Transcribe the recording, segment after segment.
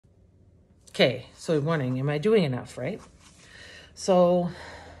Okay, so I'm wondering, am I doing enough, right? So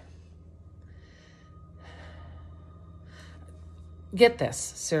get this,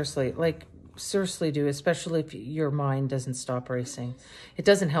 seriously, like seriously do, especially if your mind doesn't stop racing. It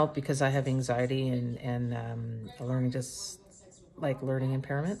doesn't help because I have anxiety and learning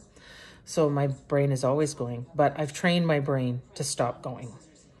impairment. So my brain is always going, but I've trained my brain to stop going.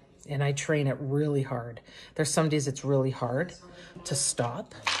 And I train it really hard. There's some days it's really hard to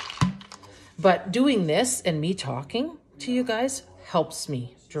stop. But doing this and me talking to you guys helps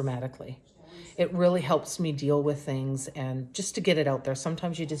me dramatically. It really helps me deal with things and just to get it out there.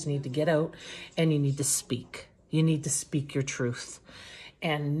 Sometimes you just need to get out and you need to speak. You need to speak your truth.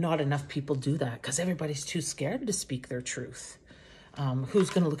 And not enough people do that because everybody's too scared to speak their truth.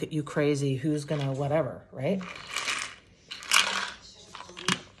 Who's going to look at you crazy? Who's going to whatever, right?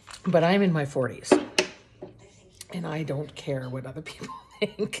 But I'm in my 40s and I don't care what other people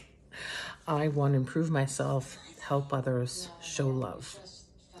think. I want to improve myself, help others, show love,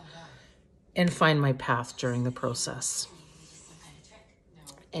 and find my path during the process.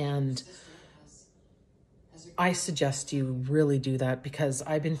 And I suggest you really do that because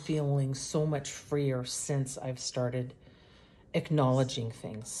I've been feeling so much freer since I've started acknowledging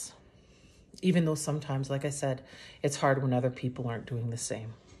things. Even though sometimes, like I said, it's hard when other people aren't doing the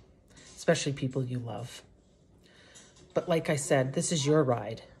same, especially people you love. But like I said, this is your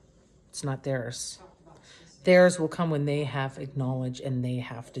ride. It's not theirs. Theirs will come when they have acknowledged and they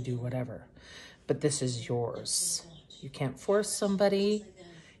have to do whatever. But this is yours. You can't force somebody.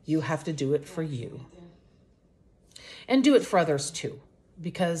 You have to do it for you. And do it for others too.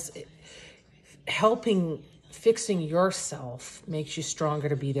 Because fixing yourself makes you stronger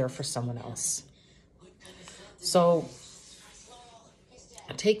to be there for someone else. So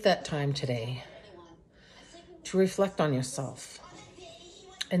take that time today to reflect on yourself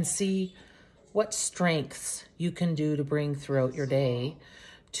and see what strengths you can do to bring throughout your day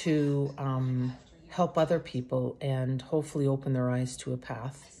to help other people and hopefully open their eyes to a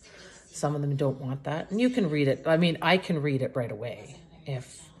path. Some of them don't want that. And you can read it. I mean, I can read it right away.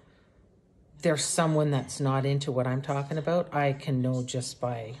 If there's someone that's not into what I'm talking about, I can know just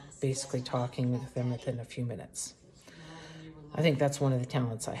by basically talking with them within a few minutes. I think that's one of the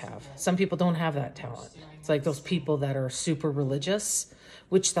talents I have. Some people don't have that talent. It's like those people that are super religious,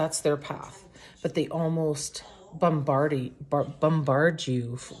 which that's their path, but they almost bombard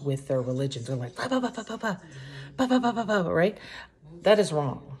you with their religion. They're like, bah, bah, bah, bah, bah, bah, bah, bah, bah, bah, bah, right? That is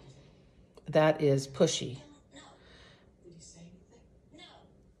wrong. That is pushy.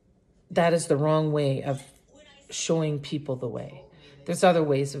 That is the wrong way of showing people the way. There's other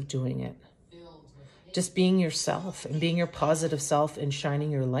ways of doing it. Just being yourself and being your positive self and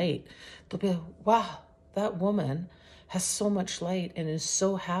shining your light. They'll be like, wow, that woman has so much light and is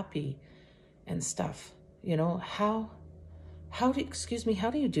so happy and stuff. You know, how do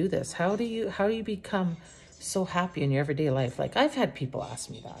you do this? How do you become so happy in your everyday life? Like I've had people ask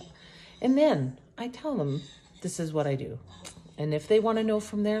me that. And then I tell them, this is what I do. And if they want to know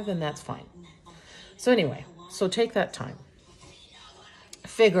from there, then that's fine. So anyway, so take that time.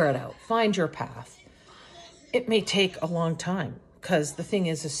 Figure it out. Find your path. It may take a long time because the thing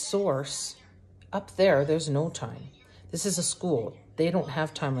is a source up there, there's no time. This is a school. They don't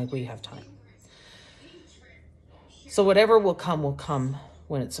have time like we have time. So whatever will come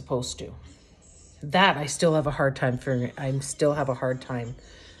when it's supposed to. That I still have a hard time figuring. I still have a hard time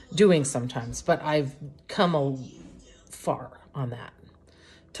doing sometimes, but I've come far on that.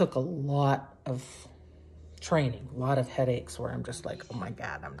 Took a lot of training, a lot of headaches where I'm just like, oh my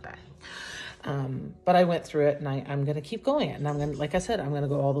God, I'm dying. But I went through it and I'm going to keep going. And I'm going to, like I said, I'm going to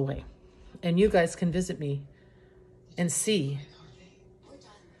go all the way. And you guys can visit me and see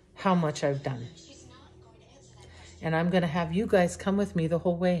how much I've done. And I'm going to have you guys come with me the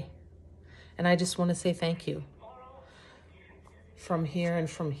whole way. And I just want to say thank you. From here and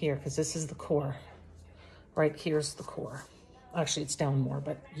from here, because this is the core. Right here's the core. Actually, it's down more,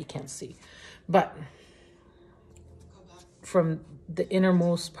 but you can't see. But from the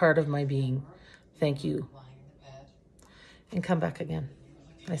innermost part of my being, thank you. And come back again.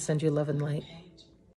 I send you love and light.